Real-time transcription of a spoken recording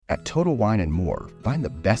At Total Wine & More, find the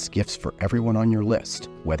best gifts for everyone on your list,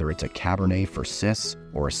 whether it's a Cabernet for Sis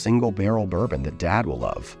or a single barrel bourbon that Dad will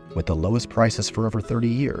love. With the lowest prices for over 30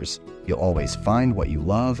 years, you'll always find what you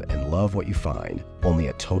love and love what you find. Only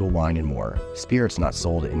at Total Wine & More. Spirits not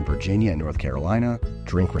sold in Virginia and North Carolina.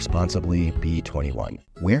 Drink responsibly. B21.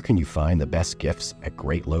 Where can you find the best gifts at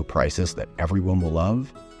great low prices that everyone will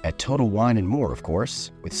love? At Total Wine & More, of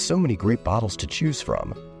course, with so many great bottles to choose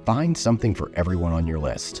from. Find something for everyone on your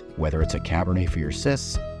list, whether it's a Cabernet for your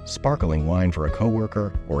sis, sparkling wine for a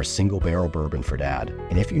coworker, or a single barrel bourbon for Dad.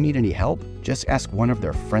 And if you need any help, just ask one of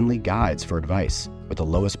their friendly guides for advice. With the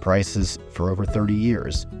lowest prices for over 30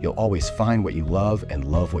 years, you'll always find what you love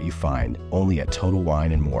and love what you find. Only at Total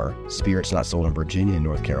Wine & More. Spirits not sold in Virginia and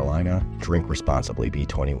North Carolina. Drink responsibly.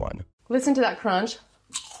 B21. Listen to that crunch.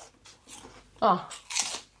 Oh.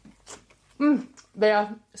 They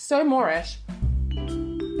are so Moorish.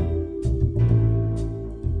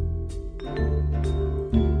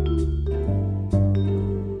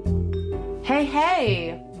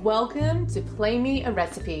 Hey, welcome to Play Me a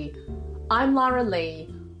Recipe. I'm Lara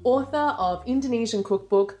Lee, author of Indonesian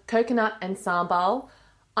cookbook Coconut and Sambal.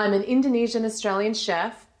 I'm an Indonesian Australian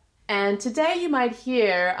chef, and today you might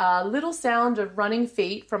hear a little sound of running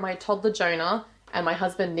feet from my toddler Jonah and my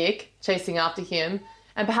husband Nick chasing after him,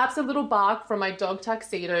 and perhaps a little bark from my dog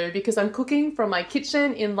Tuxedo because I'm cooking from my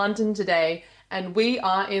kitchen in London today and we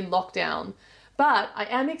are in lockdown. But I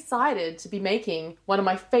am excited to be making one of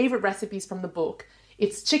my favorite recipes from the book.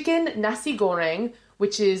 It's chicken nasi goreng,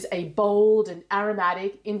 which is a bold and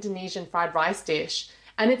aromatic Indonesian fried rice dish.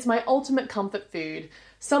 And it's my ultimate comfort food,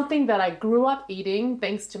 something that I grew up eating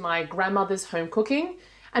thanks to my grandmother's home cooking.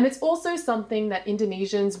 And it's also something that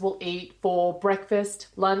Indonesians will eat for breakfast,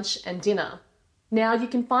 lunch, and dinner. Now you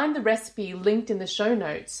can find the recipe linked in the show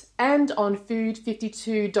notes and on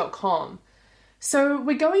food52.com. So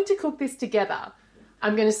we're going to cook this together.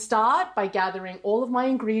 I'm going to start by gathering all of my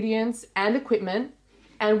ingredients and equipment,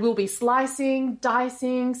 and we'll be slicing,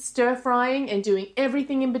 dicing, stir-frying, and doing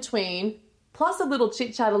everything in between, plus a little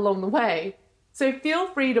chit-chat along the way. So feel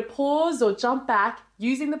free to pause or jump back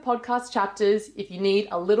using the podcast chapters if you need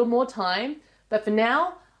a little more time. But for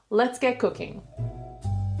now, let's get cooking.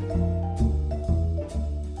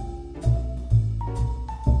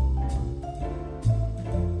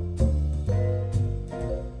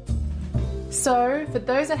 So for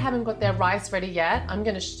those that haven't got their rice ready yet, I'm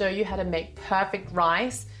going to show you how to make perfect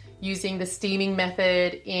rice using the steaming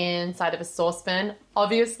method inside of a saucepan.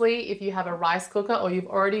 Obviously, if you have a rice cooker or you've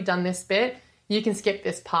already done this bit, you can skip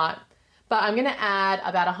this part. But I'm going to add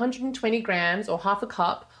about 120 grams or half a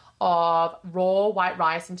cup of raw white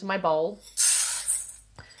rice into my bowl.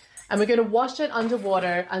 And we're going to wash it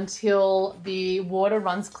underwater until the water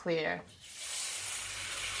runs clear.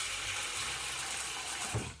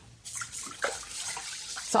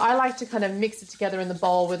 So I like to kind of mix it together in the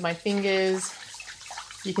bowl with my fingers.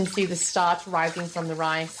 You can see the starch rising from the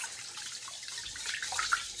rice.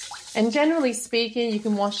 And generally speaking, you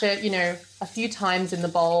can wash it, a few times in the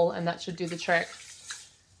bowl and that should do the trick.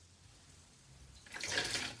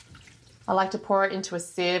 I like to pour it into a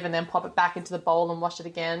sieve and then pop it back into the bowl and wash it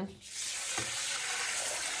again.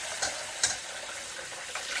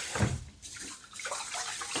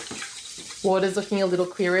 Water's looking a little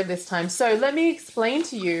clearer this time. So let me explain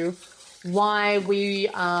to you why we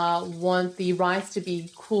want the rice to be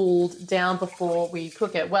cooled down before we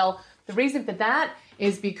cook it. Well, the reason for that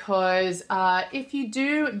is because if you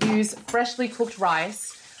do use freshly cooked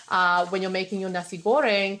rice when you're making your nasi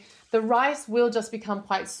goreng, the rice will just become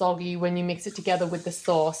quite soggy when you mix it together with the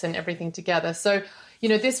sauce and everything together. So,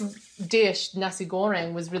 this dish, nasi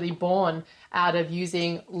goreng, was really born out of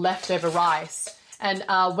using leftover rice. And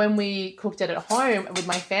when we cooked it at home with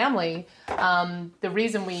my family, the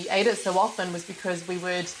reason we ate it so often was because we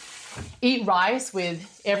would eat rice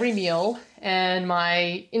with every meal. And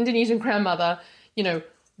my Indonesian grandmother,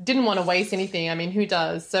 didn't want to waste anything. I mean, who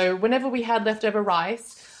does? So whenever we had leftover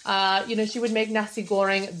rice, she would make nasi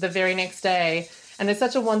goreng the very next day. And it's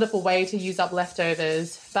such a wonderful way to use up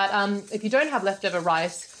leftovers. But if you don't have leftover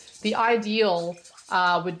rice, the ideal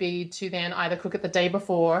would be to then either cook it the day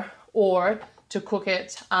before or to cook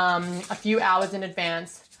it a few hours in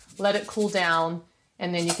advance, let it cool down,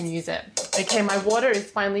 and then you can use it. Okay, my water is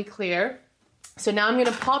finally clear. So now I'm going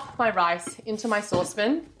to pop my rice into my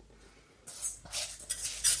saucepan.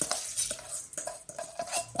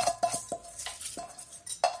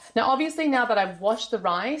 Now, obviously, now that I've washed the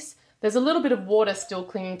rice, there's a little bit of water still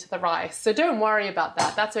clinging to the rice. So don't worry about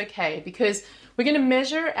that. That's okay, because we're going to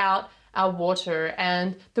measure out our water,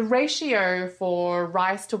 and the ratio for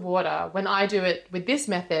rice to water when I do it with this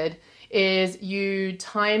method is you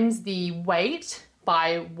times the weight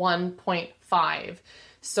by 1.5.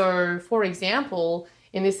 So for example,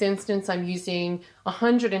 in this instance, I'm using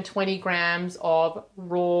 120 grams of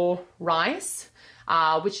raw rice,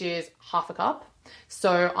 which is half a cup.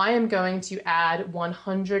 So I am going to add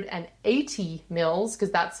 180 mils,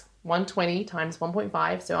 because that's 120 times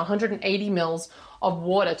 1.5, so 180 mils of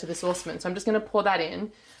water to the saucepan. So I'm just going to pour that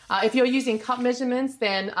in. If you're using cup measurements,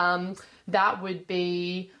 then that would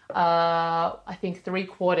be, I think,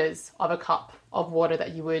 3/4 of a cup of water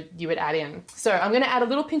that you would add in. So I'm going to add a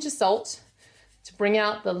little pinch of salt to bring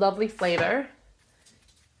out the lovely flavor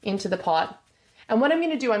into the pot. And what I'm going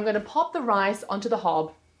to do, I'm going to pop the rice onto the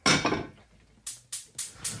hob.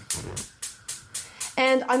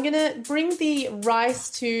 And I'm going to bring the rice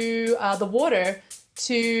to the water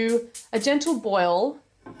to a gentle boil.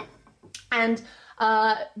 And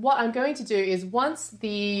what I'm going to do is once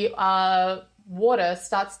the water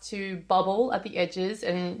starts to bubble at the edges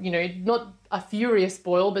and, not a furious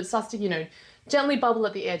boil, but starts to, gently bubble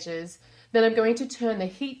at the edges, then I'm going to turn the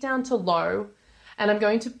heat down to low and I'm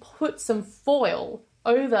going to put some foil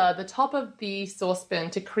over the top of the saucepan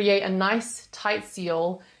to create a nice tight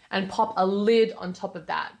seal and pop a lid on top of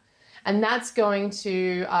that. And that's going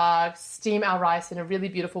to steam our rice in a really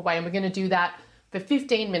beautiful way. And we're going to do that for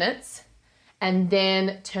 15 minutes and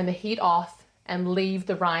then turn the heat off and leave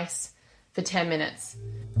the rice for 10 minutes.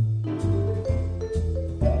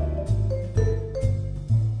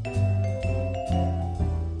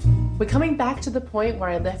 We're coming back to the point where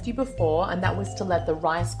I left you before, and that was to let the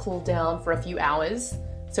rice cool down for a few hours.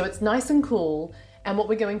 So it's nice and cool. And what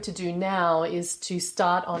we're going to do now is to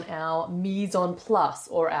start on our mise en place,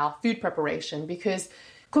 or our food preparation, because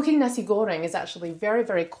cooking nasi goreng is actually very,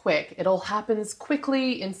 very quick. It all happens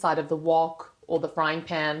quickly inside of the wok or the frying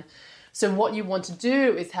pan. So what you want to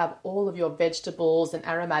do is have all of your vegetables and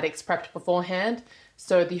aromatics prepped beforehand,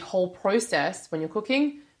 so the whole process when you're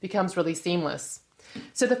cooking becomes really seamless.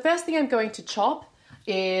 So the first thing I'm going to chop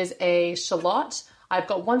is a shallot. I've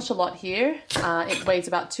got one shallot here. It weighs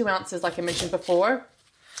about 2 ounces, like I mentioned before,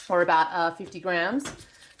 or about 50 grams.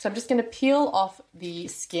 So I'm just going to peel off the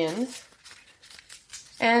skin.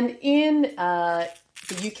 And in the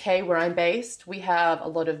UK, where I'm based, we have a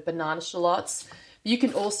lot of banana shallots. You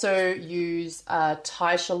can also use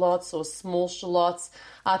Thai shallots or small shallots.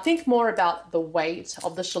 Think more about the weight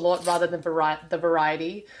of the shallot rather than the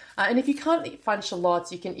variety. And if you can't find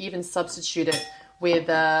shallots, you can even substitute it with,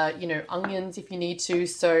 onions if you need to.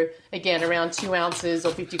 So again, around 2 ounces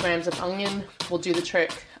or 50 grams of onion will do the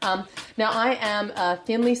trick. Now I am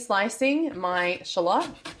thinly slicing my shallot.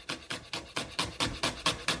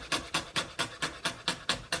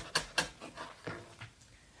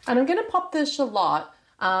 And I'm going to pop the shallot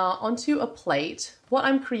onto a plate. What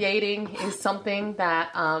I'm creating is something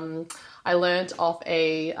that I learned off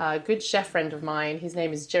a good chef friend of mine. His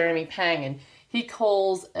name is Jeremy Pang, and he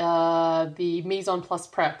calls the mise en place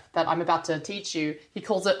prep that I'm about to teach you, he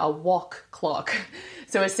calls it a wok clock.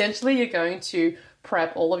 So essentially you're going to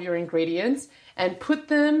prep all of your ingredients and put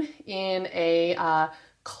them in a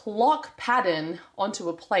clock pattern onto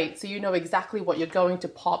a plate so you know exactly what you're going to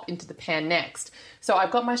pop into the pan next. So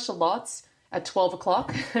I've got my shallots at 12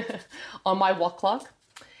 o'clock on my wok clock,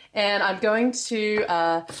 and I'm going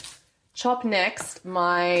to chop next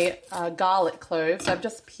my garlic cloves. I've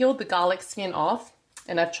just peeled the garlic skin off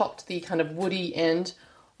and I've chopped the kind of woody end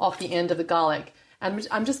off the end of the garlic. And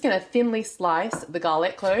I'm just going to thinly slice the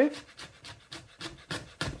garlic clove.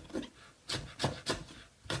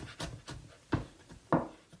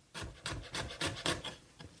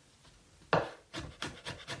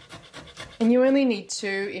 And you only need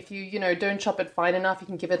to, if you don't chop it fine enough, you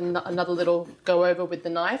can give it another little go over with the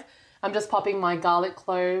knife. I'm just popping my garlic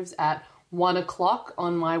cloves at 1 o'clock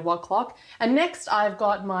on my wok clock. And next I've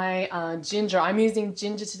got my ginger. I'm using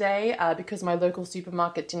ginger today because my local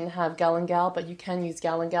supermarket didn't have galangal, but you can use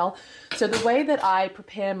galangal. So the way that I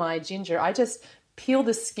prepare my ginger, I just peel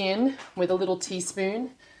the skin with a little teaspoon.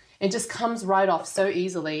 It just comes right off so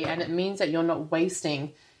easily, and it means that you're not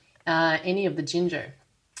wasting any of the ginger.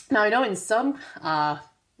 Now, I know in some,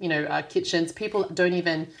 kitchens, people don't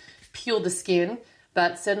even peel the skin,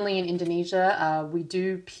 but certainly in Indonesia, we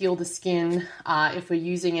do peel the skin if we're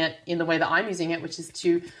using it in the way that I'm using it, which is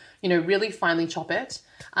to, really finely chop it.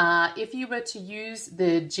 If you were to use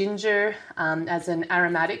the ginger as an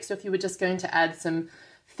aromatic, so if you were just going to add some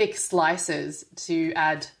thick slices to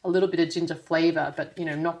add a little bit of ginger flavor, but,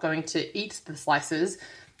 not going to eat the slices,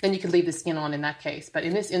 then you could leave the skin on in that case. But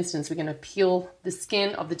in this instance, we're going to peel the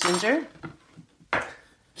skin of the ginger.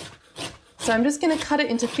 So I'm just going to cut it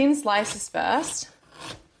into thin slices first.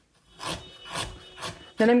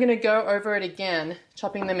 Then I'm going to go over it again,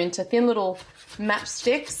 chopping them into thin little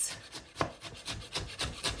matchsticks.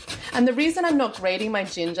 And the reason I'm not grating my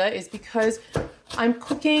ginger is because I'm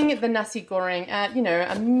cooking the nasi goreng at,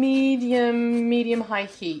 a medium-high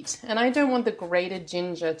heat. And I don't want the grated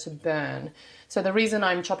ginger to burn. So the reason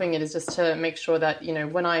I'm chopping it is just to make sure that,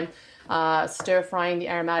 when I'm stir-frying the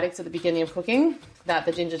aromatics at the beginning of cooking, that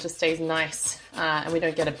the ginger just stays nice and we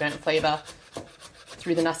don't get a burnt flavor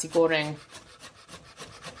through the nasi goreng.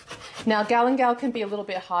 Now, galangal can be a little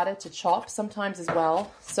bit harder to chop sometimes as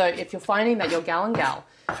well. So if you're finding that your galangal,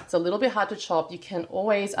 it's a little bit hard to chop, you can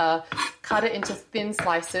always cut it into thin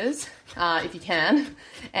slices if you can,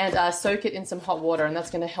 and soak it in some hot water, and that's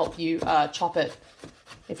going to help you chop it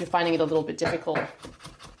if you're finding it a little bit difficult.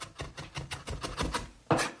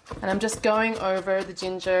 And I'm just going over the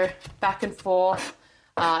ginger back and forth.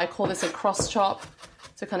 I call this a cross chop,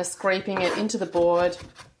 so kind of scraping it into the board,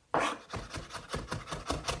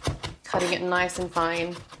 cutting it nice and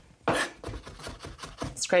fine,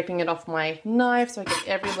 scraping it off my knife so I get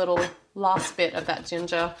every little last bit of that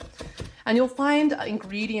ginger. And you'll find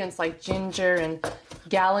ingredients like ginger and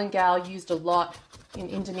galangal used a lot in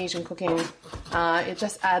Indonesian cooking. It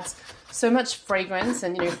just adds so much fragrance,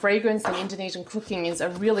 and fragrance in Indonesian cooking is a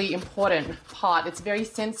really important part. It's very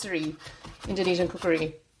sensory, Indonesian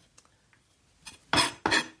cookery.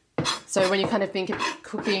 So when you kind of think of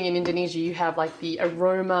cooking in Indonesia, you have like the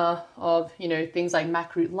aroma of, things like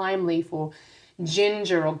makrut lime leaf or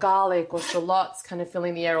ginger or garlic or shallots kind of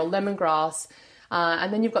filling the air, or lemongrass.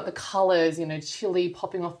 And then you've got the colors, chili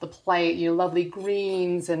popping off the plate, lovely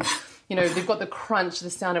greens, and, they've got the crunch, the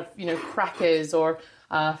sound of, crackers or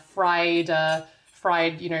fried,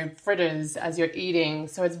 fritters as you're eating.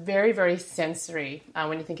 So it's very, very sensory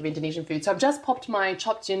when you think of Indonesian food. So I've just popped my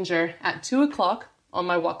chopped ginger at 2 o'clock on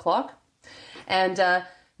my watt clock. And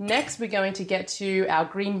next we're going to get to our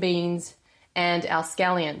green beans and our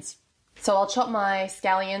scallions. So I'll chop my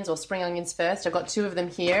scallions or spring onions first. I've got 2 of them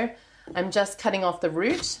here. I'm just cutting off the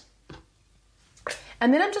root.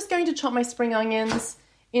 And then I'm just going to chop my spring onions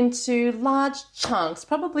into large chunks,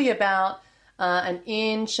 probably about 1.5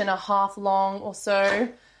 inches long or so.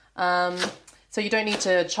 So you don't need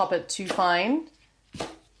to chop it too fine.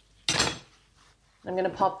 I'm going to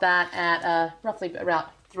pop that at roughly around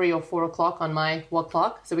 3 or 4 o'clock on my watt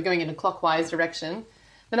clock. So we're going in a clockwise direction.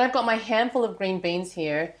 Then I've got my handful of green beans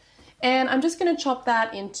here. And I'm just going to chop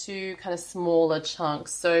that into kind of smaller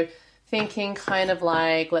chunks. So thinking kind of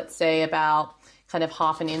like, let's say about kind of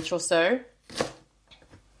 1/2 inch or so.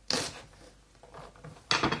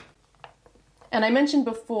 And I mentioned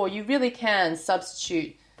before, you really can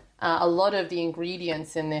substitute a lot of the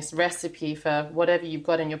ingredients in this recipe for whatever you've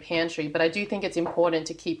got in your pantry. But I do think it's important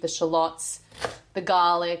to keep the shallots, the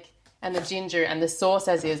garlic, and the ginger and the sauce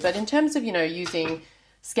as is. But in terms of, using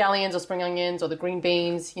scallions or spring onions or the green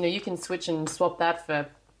beans, you can switch and swap that for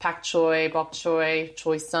pak choy, bok choy,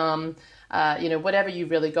 choy sum, whatever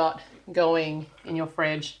you've really got going in your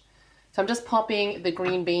fridge. So I'm just popping the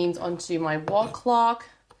green beans onto my watt clock.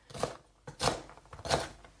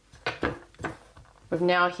 We've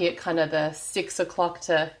now hit kind of the 6 o'clock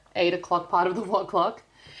to 8 o'clock part of the watt clock.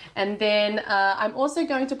 And then I'm also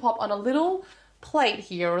going to pop on a little plate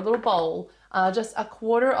here, or a little bowl, just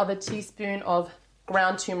 1/4 teaspoon of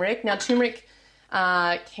ground turmeric. Now, turmeric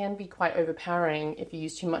can be quite overpowering if you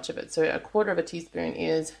use too much of it. So 1/4 teaspoon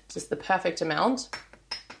is just the perfect amount.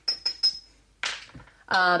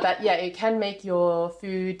 But yeah, it can make your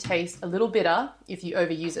food taste a little bitter if you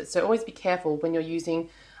overuse it. So always be careful when you're using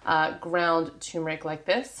ground turmeric like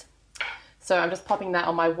this. So I'm just popping that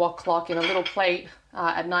on my watt clock in a little plate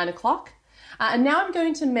at 9 o'clock. And now I'm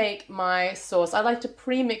going to make my sauce. I like to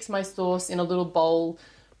pre-mix my sauce in a little bowl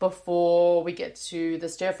before we get to the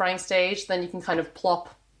stir frying stage. Then you can kind of plop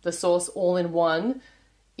the sauce all in one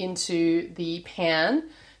into the pan.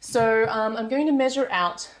 So I'm going to measure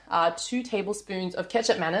out 2 tablespoons of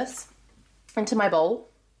ketchup mayonnaise into my bowl.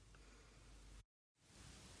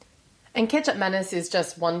 And ketchup mayonnaise is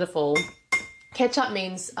just wonderful. Ketchup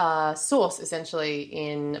means sauce, essentially,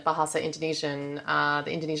 in Bahasa Indonesian,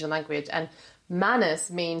 the Indonesian language. And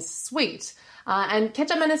manis means sweet. And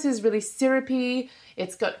ketchup mayonnaise is really syrupy.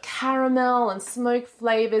 It's got caramel and smoke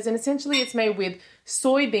flavors. And essentially, it's made with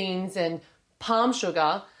soybeans and palm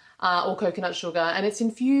sugar or coconut sugar. And it's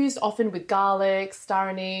infused often with garlic, star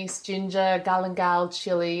anise, ginger, galangal,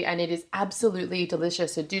 chili. And it is absolutely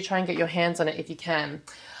delicious. So do try and get your hands on it if you can.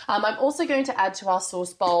 I'm also going to add to our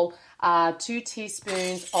sauce bowl 2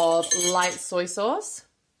 teaspoons of light soy sauce.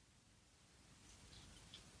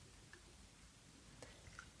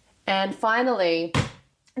 And finally,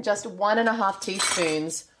 just 1.5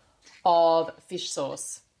 teaspoons of fish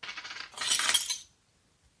sauce.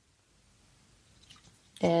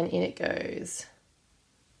 And in it goes.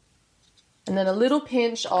 And then a little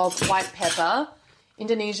pinch of white pepper.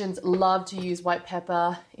 Indonesians love to use white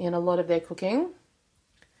pepper in a lot of their cooking.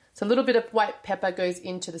 So a little bit of white pepper goes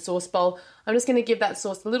into the sauce bowl. I'm just going to give that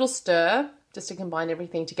sauce a little stir just to combine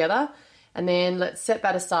everything together. And then let's set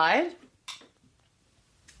that aside.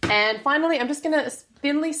 And finally, I'm just going to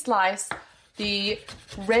thinly slice the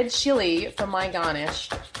red chili for my garnish.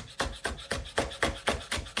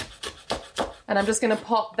 And I'm just going to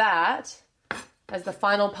pop that as the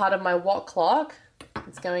final part of my wok clock.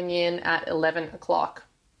 It's going in at 11 o'clock.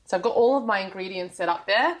 So I've got all of my ingredients set up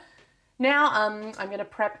there. Now I'm going to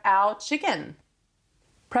prep our chicken.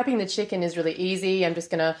 Prepping the chicken is really easy. I'm just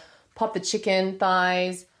going to pop the chicken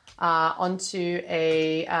thighs onto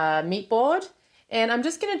a meat board. And I'm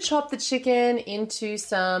just going to chop the chicken into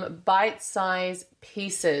some bite-sized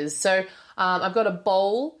pieces. So I've got a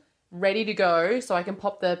bowl ready to go, so I can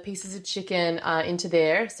pop the pieces of chicken into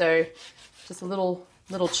there. So just a little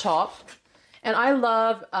chop. And I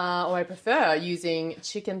love, or I prefer using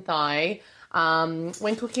chicken thigh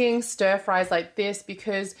when cooking stir fries like this,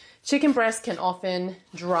 because chicken breast can often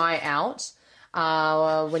dry out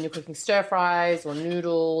when you're cooking stir fries or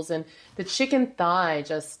noodles, and the chicken thigh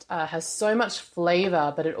just has so much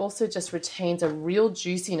flavor, but it also just retains a real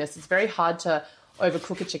juiciness. It's very hard to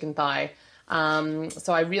overcook a chicken thigh.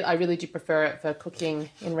 So I really do prefer it for cooking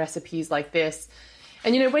in recipes like this.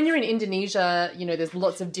 And, when you're in Indonesia, there's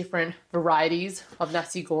lots of different varieties of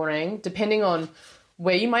nasi goreng, depending on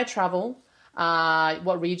where you might travel,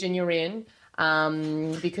 what region you're in,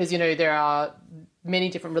 because, there are many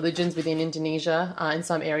different religions within Indonesia. In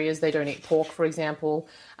some areas, they don't eat pork, for example.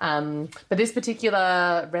 But this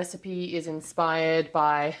particular recipe is inspired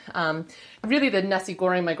by really the nasi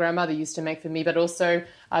goreng my grandmother used to make for me, but also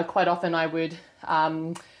quite often I would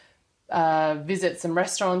visit some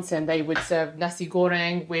restaurants and they would serve nasi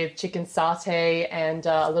goreng with chicken satay and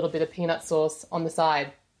a little bit of peanut sauce on the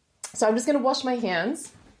side. So I'm just going to wash my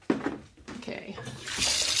hands. Okay.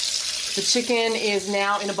 The chicken is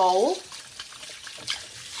now in a bowl.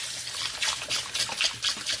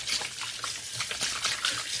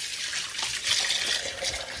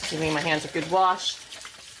 Giving my hands a good wash.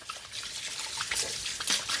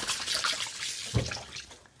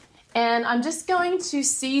 And I'm just going to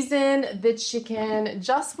season the chicken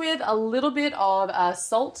just with a little bit of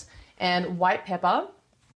salt and white pepper.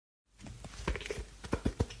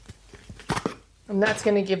 And that's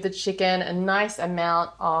going to give the chicken a nice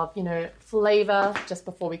amount of, flavor just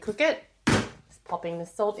before we cook it. Just popping the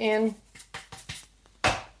salt in.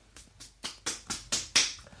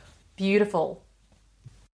 Beautiful.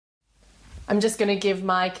 I'm just going to give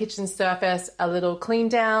my kitchen surface a little clean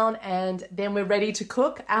down, and then we're ready to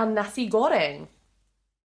cook our nasi goreng.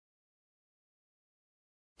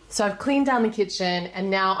 So I've cleaned down the kitchen and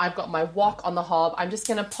now I've got my wok on the hob. I'm just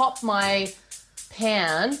going to pop my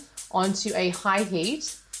pan onto a high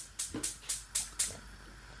heat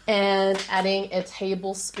and adding a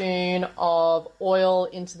tablespoon of oil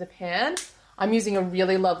into the pan. I'm using a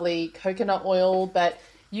really lovely coconut oil, but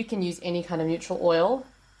you can use any kind of neutral oil.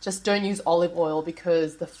 Just don't use olive oil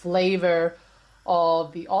because the flavor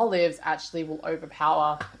of the olives actually will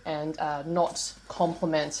overpower and not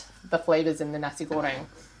complement the flavors in the nasi goreng.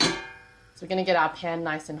 So we're going to get our pan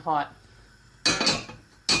nice and hot.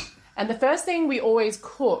 And the first thing we always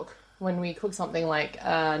cook when we cook something like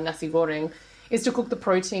nasi goreng is to cook the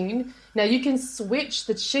protein. Now you can switch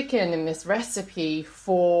the chicken in this recipe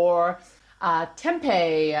for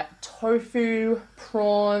tempeh, tofu,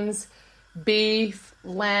 prawns, beef,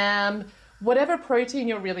 lamb, whatever protein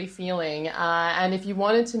you're really feeling. And if you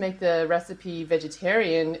wanted to make the recipe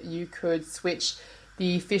vegetarian, you could switch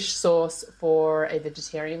the fish sauce for a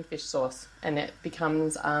vegetarian fish sauce, and it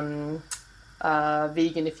becomes vegan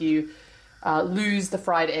if you lose the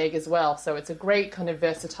fried egg as well. So it's a great kind of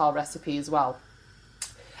versatile recipe as well.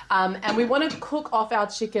 And we want to cook off our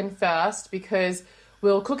chicken first because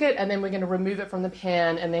we'll cook it and then we're going to remove it from the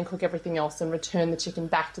pan and then cook everything else and return the chicken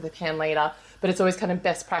back to the pan later. But it's always kind of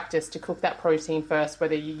best practice to cook that protein first,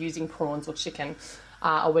 whether you're using prawns or chicken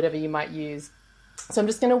or whatever you might use. So I'm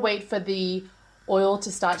just going to wait for the oil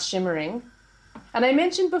to start shimmering. And I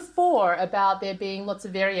mentioned before about there being lots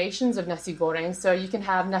of variations of nasi goreng. So you can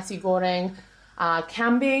have nasi goreng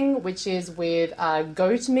kambing, which is with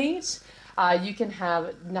goat meat. You can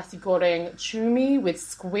have nasi goreng cumi with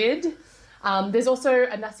squid. There's also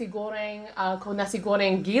a nasi goreng called nasi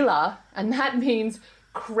goreng gila, and that means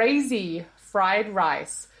crazy fried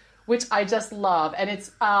rice, which I just love. And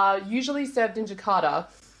it's usually served in Jakarta,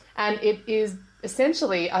 and it is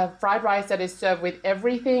essentially a fried rice that is served with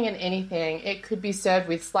everything and anything. It could be served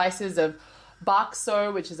with slices of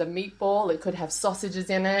bakso, which is a meatball. It could have sausages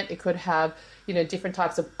in it. It could have, different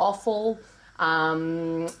types of offal.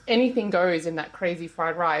 Anything goes in that crazy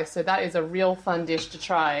fried rice. So that is a real fun dish to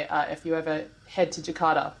try if you ever head to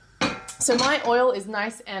Jakarta. So my oil is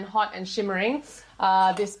nice and hot and shimmering.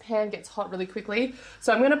 This pan gets hot really quickly.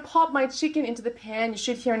 So I'm going to pop my chicken into the pan. You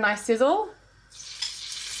should hear a nice sizzle.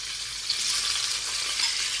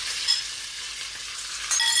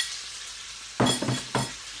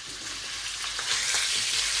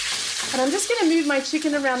 And I'm just going to move my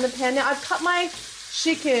chicken around the pan. Now, I've cut my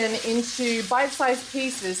chicken into bite-sized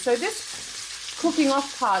pieces. So this cooking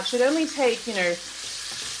off part should only take,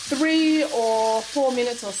 3 or 4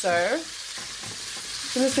 minutes or so.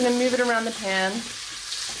 So I'm just going to move it around the pan.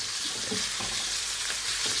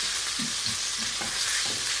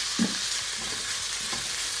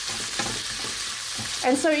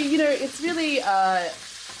 And so, it's really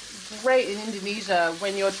great in Indonesia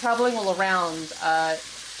when you're traveling all around.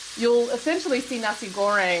 You'll essentially see nasi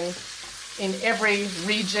goreng in every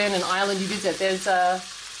region and island you visit. There's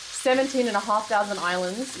 17,500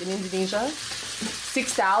 islands in Indonesia.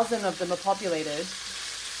 6,000 of them are populated.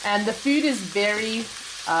 And the food is very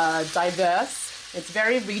diverse. It's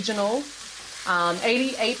very regional.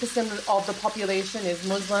 88% of the population is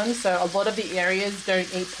Muslim, so a lot of the areas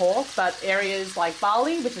don't eat pork, but areas like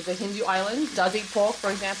Bali, which is a Hindu island, does eat pork,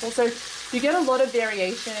 for example. So you get a lot of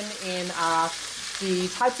variation in the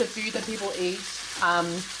types of food that people eat.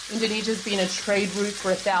 Indonesia's been a trade route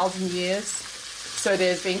for 1,000 years. So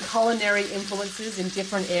there's been culinary influences in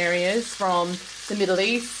different areas from the Middle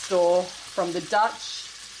East or from the Dutch,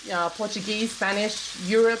 Portuguese, Spanish,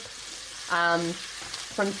 Europe,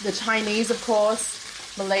 from the Chinese, of course,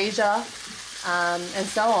 Malaysia, and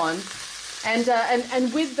so on.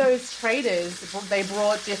 And with those traders, they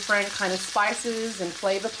brought different kind of spices and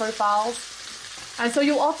flavor profiles. And so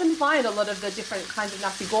you'll often find a lot of the different kinds of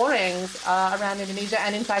nasi gorengs around Indonesia.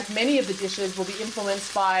 And in fact, many of the dishes will be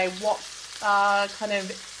influenced by what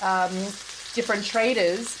different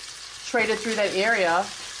traders traded through that area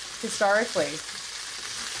historically.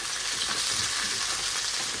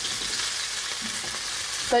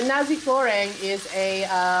 But nasi goreng is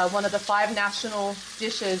one of the 5 national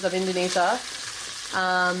dishes of Indonesia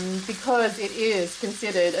because it is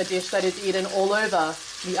considered a dish that is eaten all over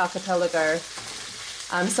the archipelago.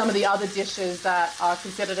 Some of the other dishes that are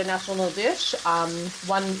considered a national dish,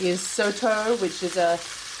 one is soto, which is a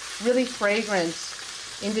really fragrant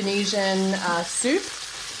Indonesian soup.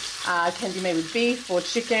 Can be made with beef or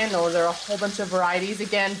chicken, or there are a whole bunch of varieties.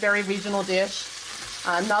 Again, very regional dish.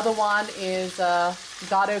 Another one is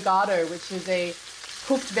gado-gado, which is a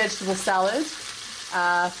cooked vegetable salad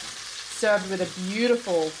served with a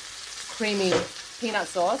beautiful creamy peanut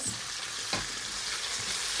sauce.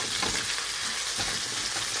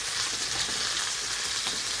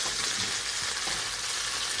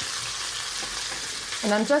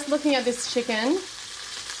 And I'm just looking at this chicken.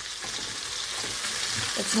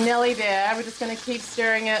 It's nearly there. We're just going to keep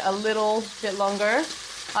stirring it a little bit longer.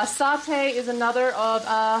 Satay is another of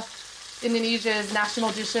Indonesia's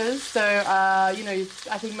national dishes. So, I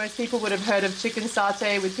think most people would have heard of chicken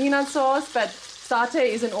satay with peanut sauce, but satay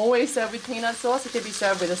isn't always served with peanut sauce. It can be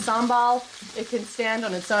served with a sambal. It can stand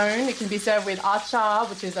on its own. It can be served with achar,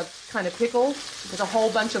 which is a kind of pickle. There's a whole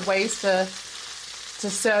bunch of ways to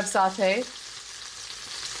serve satay.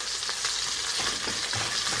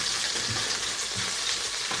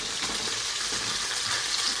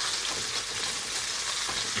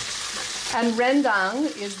 And rendang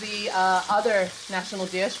is the other national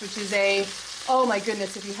dish, which is oh my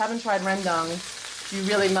goodness, if you haven't tried rendang, you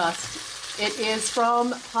really must. It is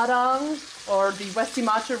from Padang, or the West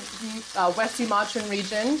Sumatran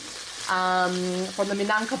region, from the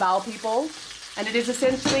Minangkabau people. And it is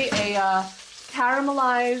essentially a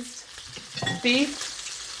caramelized beef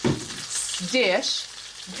dish.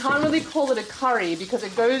 You can't really call it a curry because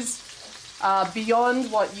it goes beyond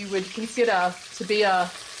what you would consider to be a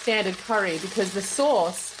standard curry, because the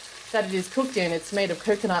sauce that it is cooked in, it's made of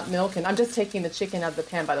coconut milk, and I'm just taking the chicken out of the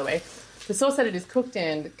pan, by the way. The sauce that it is cooked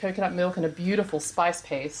in, coconut milk and a beautiful spice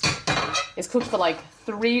paste, is cooked for like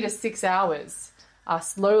 3 to 6 hours,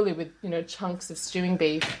 slowly with chunks of stewing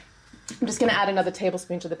beef. I'm just going to add another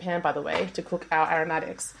tablespoon to the pan, by the way, to cook our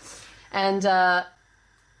aromatics. And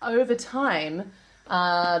over time,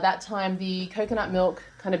 the coconut milk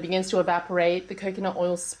kind of begins to evaporate. The coconut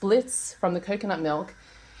oil splits from the coconut milk,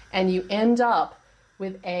 and you end up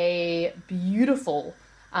with a beautiful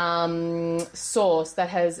sauce that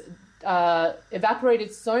has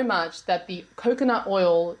evaporated so much that the coconut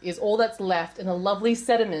oil is all that's left in a lovely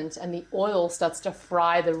sediment, and the oil starts to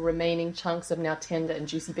fry the remaining chunks of now tender and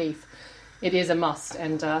juicy beef. It is a must,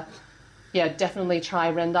 and definitely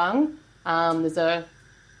try rendang. There's a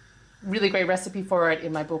really great recipe for it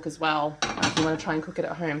in my book as well, if you want to try and cook it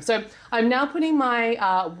at home. So I'm now putting my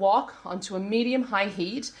wok onto a medium-high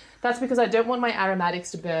heat. That's because I don't want my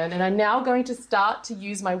aromatics to burn, and I'm now going to start to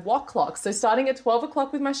use my wok clock. So starting at 12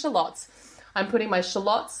 o'clock with my shallots, I'm putting my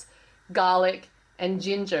shallots, garlic, and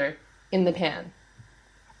ginger in the pan.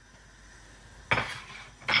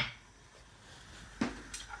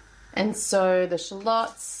 And so the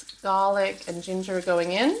shallots, garlic, and ginger are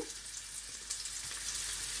going in.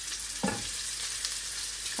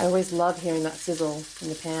 I always love hearing that sizzle in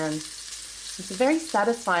the pan. It's a very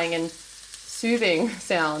satisfying and soothing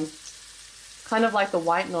sound, kind of like the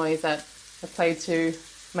white noise that I played to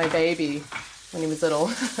my baby when he was little.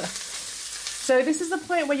 So this is the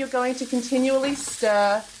point where you're going to continually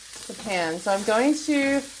stir the pan. So I'm going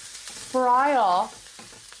to fry off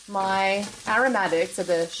my aromatics, so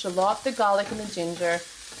the shallot, the garlic, and the ginger,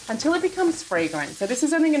 until it becomes fragrant. So this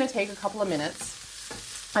is only going to take a couple of minutes.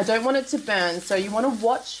 I don't want it to burn, so you want to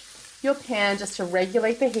watch your pan just to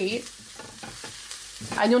regulate the heat.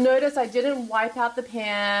 And you'll notice I didn't wipe out the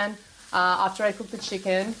pan after I cooked the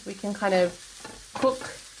chicken. We can kind of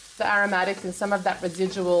cook the aromatics and some of that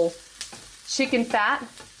residual chicken fat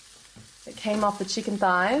that came off the chicken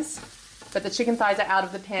thighs. But the chicken thighs are out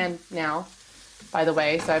of the pan now, by the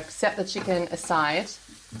way, so I've set the chicken aside.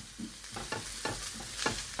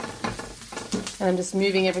 And I'm just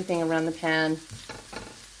moving everything around the pan.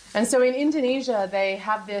 And so in Indonesia, they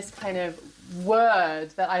have this kind of word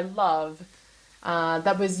that I love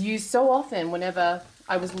that was used so often whenever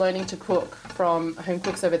I was learning to cook from home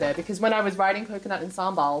cooks over there. Because when I was writing Coconut and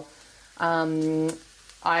Sambal,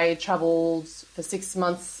 I traveled for 6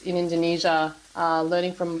 months in Indonesia,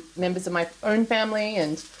 learning from members of my own family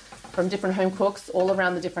and from different home cooks all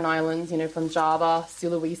around the different islands, from Java,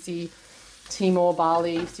 Sulawesi, Timor,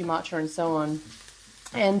 Bali, Sumatra, and so on.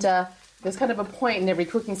 And there's kind of a point in every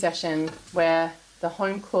cooking session where the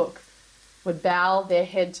home cook would bow their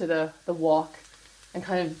head to the wok and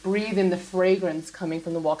kind of breathe in the fragrance coming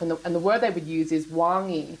from the wok. And the word they would use is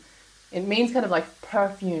wangi. It means kind of like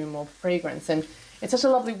perfume or fragrance. And it's such a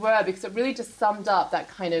lovely word because it really just summed up that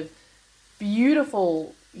kind of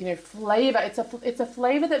beautiful, flavor. It's a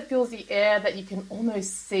flavor that fills the air that you can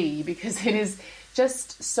almost see because it is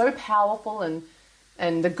just so powerful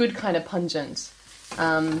and the good kind of pungent.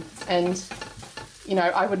 I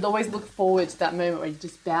would always look forward to that moment where you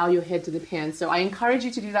just bow your head to the pan. So I encourage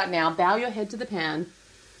you to do that now. Bow your head to the pan,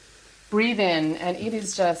 breathe in, and it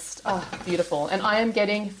is just beautiful. And I am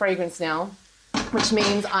getting fragrance now, which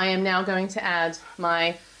means I am now going to add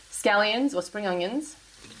my scallions or spring onions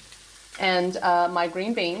and my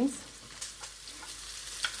green beans,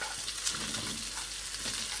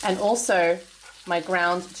 and also my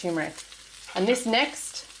ground turmeric. And this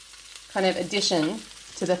next kind of addition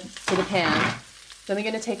to the pan is only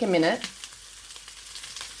going to take a minute.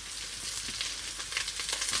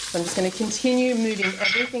 So I'm just going to continue moving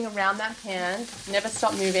everything around that pan, never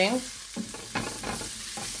stop moving.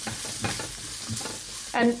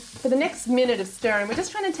 And for the next minute of stirring, we're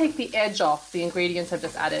just trying to take the edge off the ingredients I've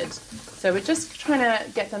just added. So we're just trying to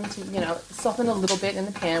get them to, soften a little bit in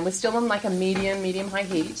the pan. We're still on like a medium-high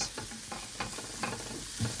heat.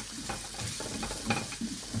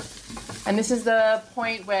 And this is the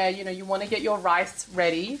point where, you want to get your rice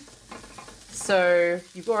ready. So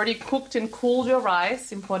you've already cooked and cooled your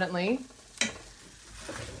rice, importantly.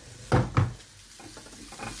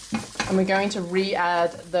 And we're going to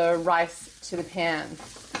re-add the rice to the pan.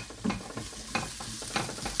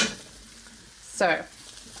 So I'm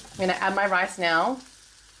going to add my rice now.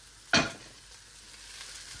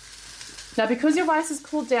 Now, because your rice is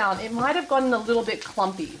cooled down, it might have gotten a little bit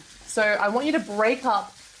clumpy. So I want you to break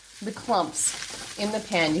up the clumps in the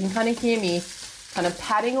pan. You can kind of hear me kind of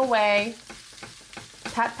patting away,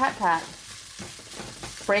 pat, pat, pat,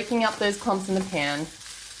 breaking up those clumps in the pan.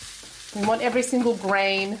 We want every single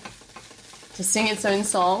grain to sing its own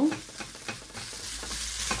song.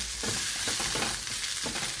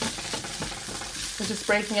 So just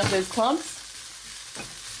breaking up those clumps.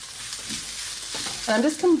 And I'm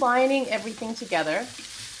just combining everything together.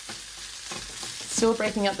 Still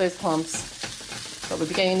breaking up those clumps. But we're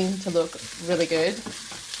beginning to look really good.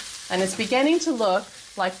 And it's beginning to look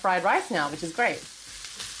like fried rice now, which is great.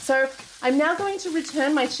 So I'm now going to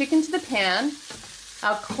return my chicken to the pan.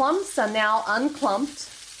 Our clumps are now unclumped.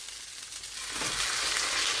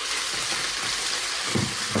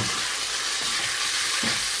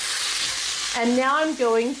 And now I'm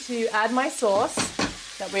going to add my sauce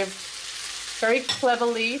that we've very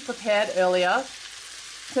cleverly prepared earlier.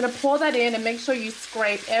 I'm going to pour that in and make sure you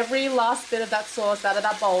scrape every last bit of that sauce out of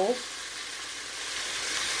that bowl.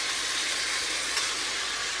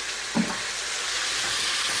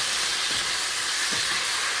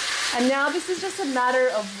 And now this is just a matter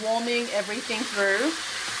of warming everything through.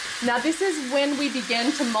 Now this is when we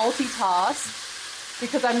begin to multitask,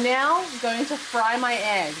 because I'm now going to fry my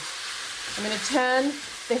egg. I'm going to turn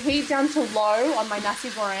the heat down to low on my nasi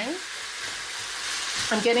goreng.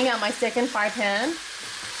 I'm getting out my second fry pan.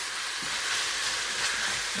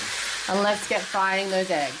 And let's get frying those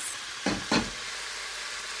eggs.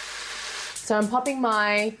 So I'm popping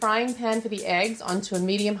my frying pan for the eggs onto a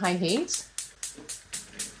medium-high heat.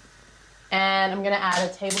 And I'm going to add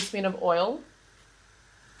a tablespoon of oil.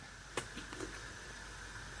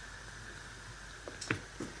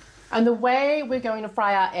 And the way we're going to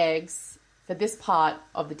fry our eggs for this part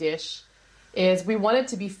of the dish is we want it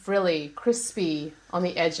to be frilly, crispy on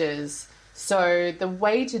the edges. So the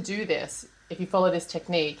way to do this, if you follow this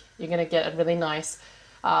technique, you're going to get a really nice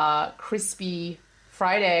crispy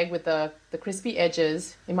fried egg with the crispy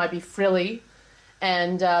edges. It might be frilly,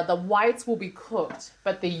 and the whites will be cooked,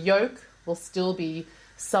 but the yolk will still be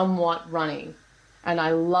somewhat runny. And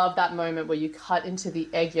I love that moment where you cut into the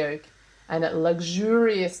egg yolk and it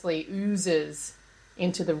luxuriously oozes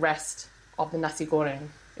into the rest of the nasi goreng.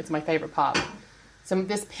 It's my favorite part. So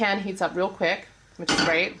this pan heats up real quick, which is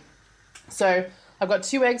great. So I've got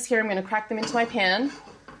 2 eggs here. I'm going to crack them into my pan.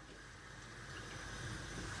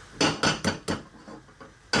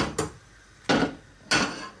 There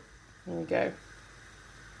we go.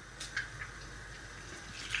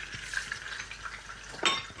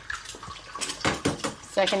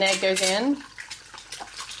 Second egg goes in.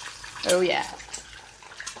 Oh yeah.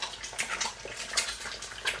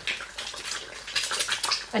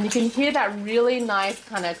 And you can hear that really nice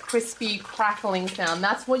kind of crispy crackling sound.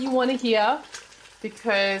 That's what you want to hear,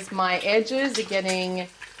 because my edges are getting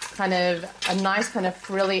kind of a nice kind of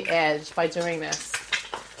frilly edge by doing this.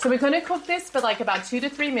 So we're going to cook this for like about 2 to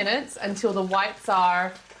 3 minutes until the whites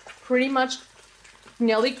are pretty much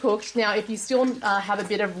nearly cooked. Now, if you still have a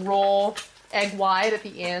bit of raw egg white at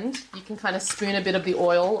the end, you can kind of spoon a bit of the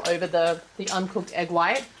oil over the uncooked egg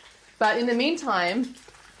white. But in the meantime,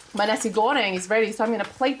 my nasi goreng is ready, so I'm going to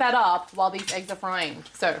plate that up while these eggs are frying.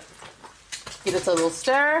 So give this a little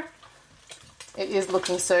stir. It is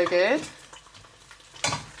looking so good.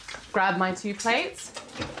 Grab my 2 plates.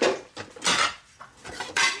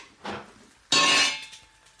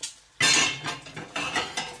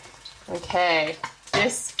 Okay,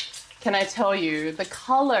 this, can I tell you, the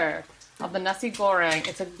color of the nasi goreng,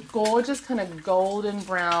 it's a gorgeous kind of golden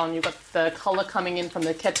brown. You've got the color coming in from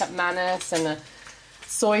the ketchup manis and the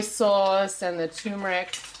soy sauce and the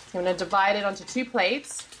turmeric. I'm going to divide it onto 2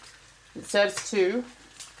 plates. It serves 2.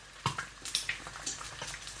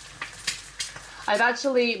 I've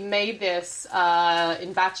actually made this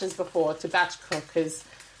in batches before to batch cook, because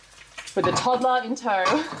with a toddler in tow,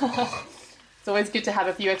 it's always good to have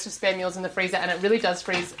a few extra spare meals in the freezer, and it really does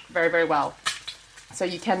freeze very, very well. So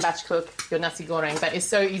you can batch cook your nasi goreng, but it's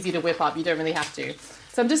so easy to whip up, you don't really have to.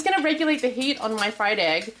 So I'm just going to regulate the heat on my fried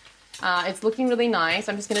egg. It's looking really nice.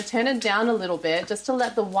 I'm just going to turn it down a little bit just to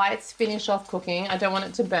let the whites finish off cooking. I don't want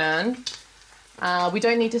it to burn. We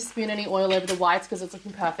don't need to spoon any oil over the whites because it's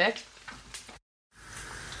looking perfect.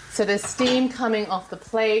 So there's steam coming off the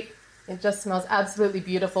plate. It just smells absolutely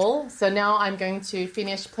beautiful. So now I'm going to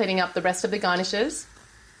finish plating up the rest of the garnishes.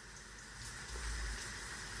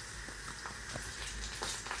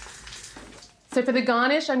 So for the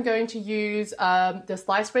garnish, I'm going to use the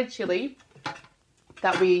sliced red chili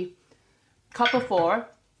that we cut before.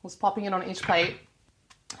 Was popping it on each plate.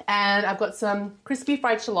 And I've got some crispy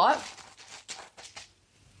fried shallot.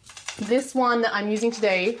 This one that I'm using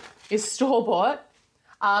today is store-bought.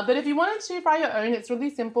 But if you wanted to fry your own, it's really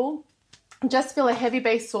simple. Just fill a heavy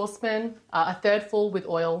base saucepan, a third full with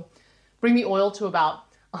oil. Bring the oil to about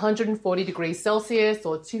 140 degrees Celsius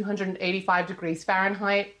or 285 degrees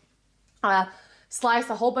Fahrenheit. Slice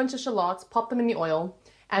a whole bunch of shallots, pop them in the oil,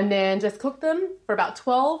 and then just cook them for about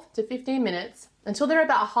 12 to 15 minutes until they're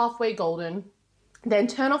about halfway golden. Then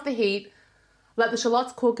turn off the heat, let the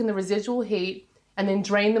shallots cook in the residual heat, and then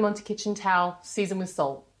drain them onto kitchen towel, season with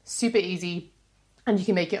salt. Super easy, and you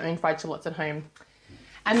can make your own fried shallots at home.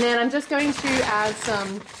 And then I'm just going to add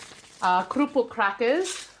some kerupuk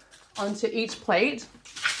crackers onto each plate.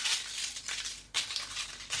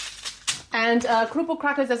 And kerupuk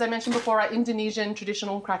crackers, as I mentioned before, are Indonesian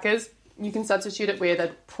traditional crackers. You can substitute it with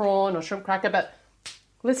a prawn or shrimp cracker, but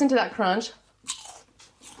listen to that crunch.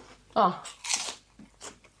 Oh,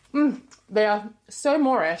 They are so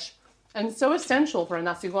Moorish and so essential for a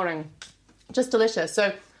nasi goreng. Just delicious.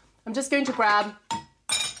 So I'm just going to grab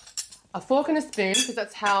a fork and a spoon, because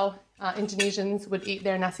that's how Indonesians would eat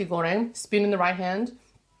their nasi goreng. Spoon in the right hand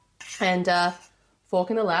and fork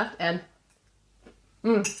in the left. And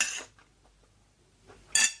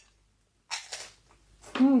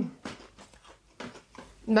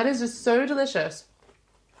that is just so delicious.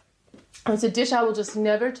 It's a dish I will just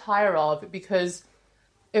never tire of, because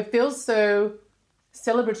it feels so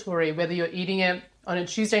celebratory, whether you're eating it on a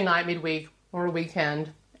Tuesday night midweek or a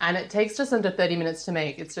weekend. And it takes just under 30 minutes to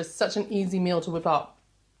make. It's just such an easy meal to whip up.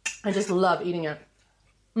 I just love eating it.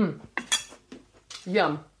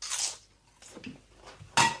 Yum.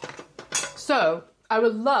 So I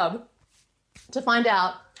would love to find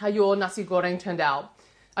out how your nasi goreng turned out.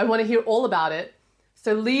 I want to hear all about it.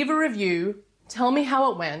 So leave a review. Tell me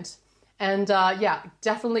how it went. And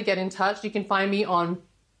definitely get in touch. You can find me on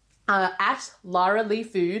at Lara Lee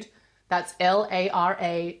Food. That's LARALEEFOOD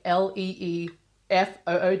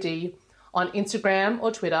on Instagram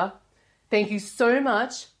or Twitter. Thank you so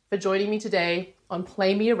much for joining me today on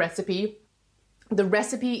Play Me a Recipe. The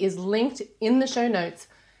recipe is linked in the show notes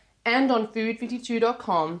and on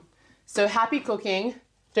food52.com. So happy cooking.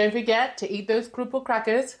 Don't forget to eat those kerupuk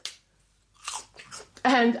crackers.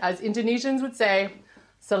 And as Indonesians would say,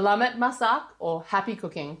 selamat masak, or happy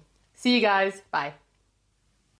cooking. See you guys. Bye.